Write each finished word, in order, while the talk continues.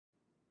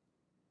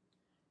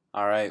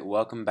Alright,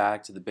 welcome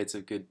back to the Bits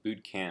of Good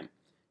Bootcamp.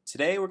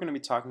 Today we're going to be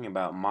talking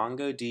about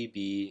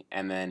MongoDB,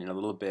 and then in a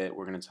little bit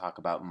we're going to talk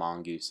about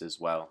Mongoose as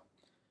well.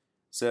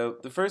 So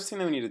the first thing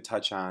that we need to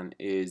touch on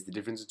is the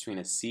difference between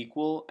a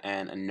SQL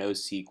and a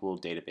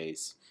NoSQL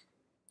database.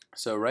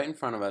 So right in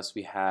front of us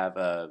we have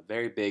a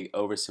very big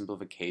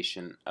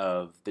oversimplification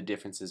of the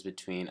differences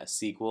between a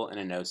SQL and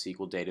a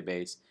NoSQL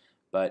database,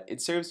 but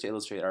it serves to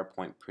illustrate our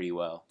point pretty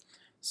well.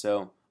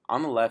 So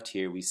on the left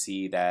here we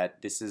see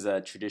that this is a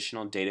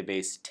traditional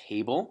database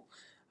table,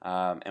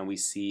 and we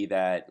see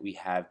that we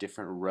have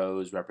different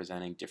rows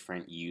representing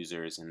different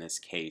users in this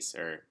case,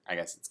 or I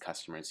guess it's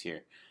customers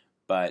here.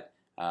 But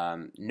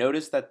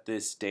notice that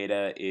this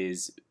data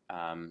is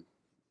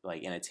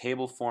like in a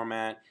table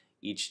format.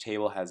 Each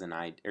table has an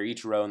ID, or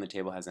each row in the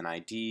table has an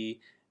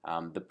ID.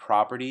 The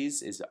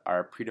properties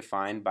are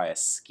predefined by a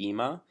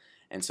schema,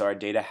 and so our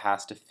data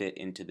has to fit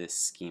into this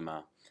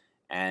schema.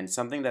 And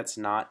something that's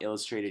not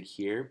illustrated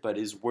here, but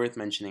is worth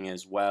mentioning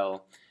as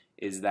well,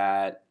 is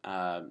that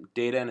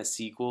data in a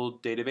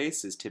SQL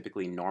database is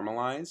typically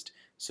normalized,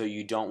 so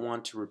you don't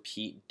want to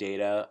repeat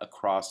data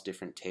across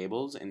different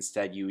tables.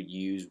 Instead, you would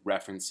use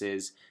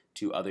references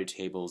to other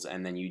tables,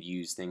 and then you'd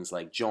use things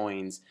like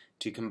joins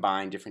to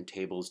combine different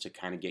tables to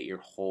kind of get your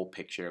whole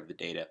picture of the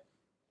data.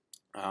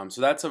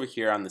 So that's over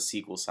here on the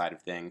SQL side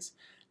of things.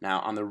 Now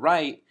on the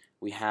right,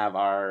 we have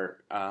our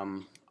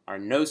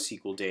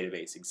NoSQL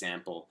database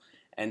example.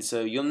 And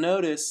so you'll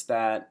notice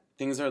that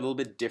things are a little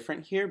bit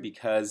different here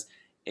because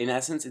in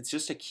essence it's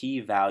just a key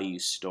value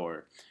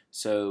store.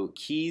 So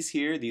keys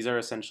here, these are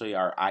essentially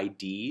our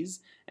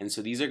IDs, and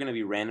so these are going to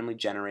be randomly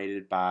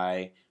generated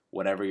by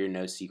whatever your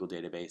NoSQL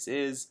database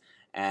is,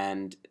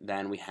 and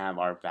then we have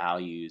our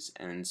values.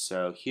 And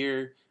so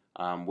here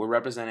we're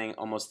representing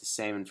almost the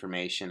same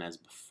information as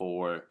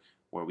before,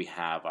 where we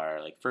have our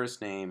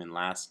first name and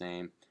last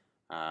name.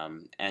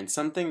 And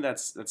something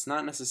that's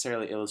not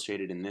necessarily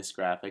illustrated in this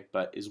graphic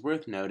but is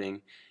worth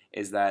noting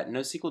is that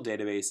NoSQL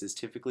databases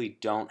typically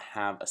don't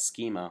have a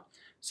schema,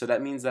 so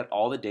that means that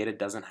all the data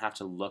doesn't have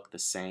to look the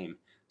same.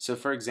 So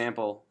for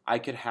example, I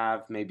could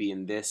have maybe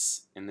in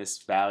this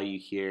value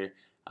here,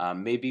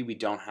 maybe we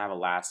don't have a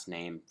last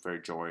name for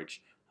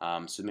George,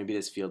 so maybe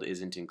this field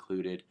isn't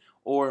included.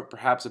 Or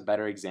perhaps a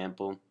better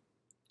example,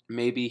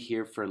 maybe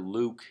here for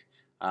Luke,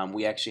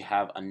 we actually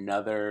have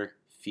another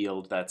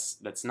field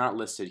that's not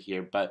listed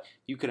here, but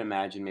you could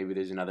imagine maybe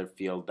there's another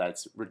field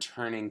that's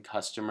returning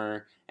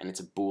customer and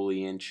it's a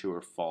Boolean, true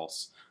or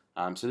false.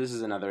 So this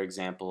is another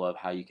example of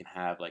how you can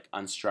have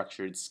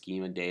unstructured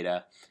schema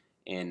data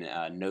in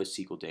a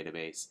NoSQL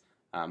database.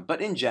 But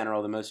in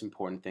general, the most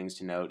important things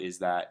to note is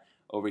that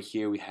over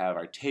here we have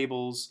our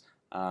tables,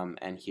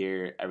 and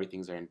here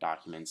everything's in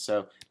documents.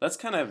 So let's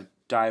kind of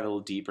dive a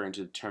little deeper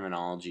into the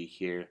terminology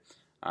here.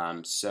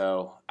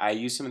 So I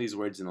used some of these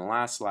words in the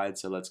last slide,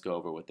 so let's go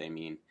over what they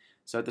mean.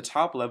 So at the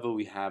top level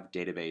we have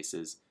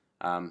databases.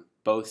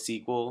 Both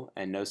SQL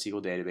and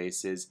NoSQL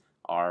databases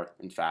are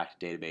in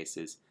fact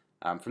databases.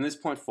 From this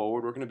point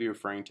forward we're going to be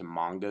referring to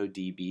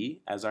MongoDB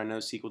as our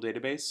NoSQL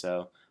database,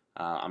 so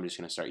I'm just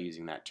going to start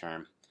using that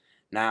term.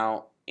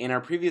 Now in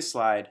our previous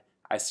slide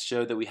I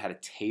showed that we had a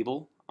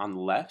table on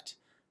the left,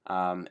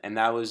 and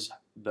that was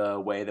the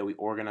way that we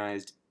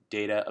organized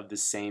data of the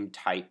same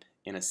type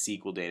in a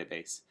SQL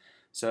database.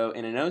 So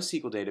in a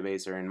NoSQL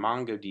database, or in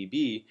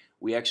MongoDB,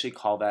 we actually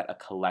call that a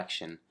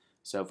collection.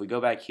 So if we go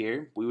back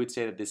here, we would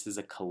say that this is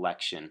a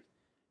collection,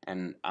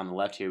 and on the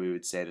left here we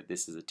would say that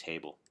this is a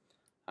table.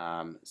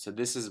 So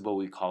this is what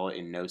we call it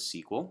in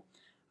NoSQL.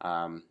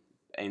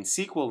 In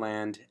SQL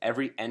land,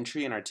 every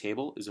entry in our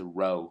table is a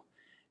row,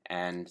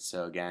 and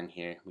so again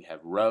here we have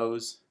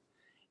rows.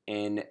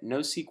 In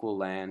NoSQL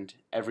land,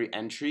 every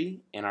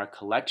entry in our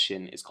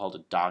collection is called a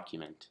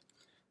document.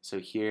 So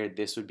here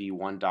this would be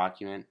one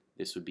document,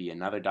 this would be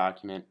another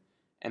document,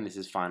 and this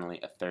is finally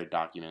a third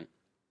document.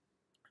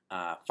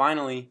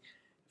 Finally,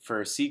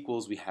 for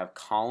SQLs we have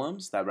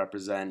columns that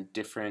represent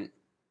different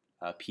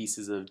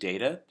pieces of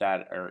data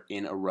that are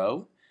in a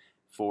row.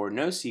 For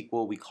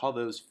NoSQL we call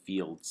those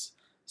fields.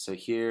 So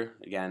here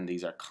again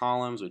these are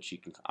columns, which you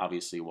can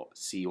obviously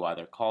see why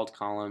they're called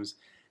columns.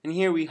 And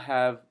here we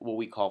have what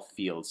we call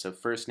fields. So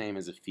first name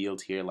is a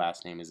field here,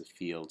 last name is a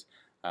field,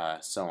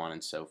 so on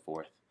and so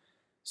forth.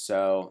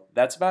 So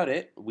that's about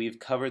it. We've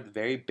covered the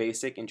very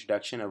basic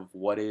introduction of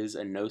what is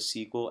a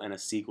NoSQL and a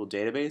SQL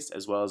database,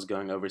 as well as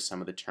going over some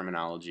of the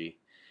terminology.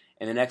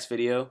 In the next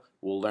video,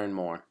 we'll learn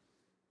more.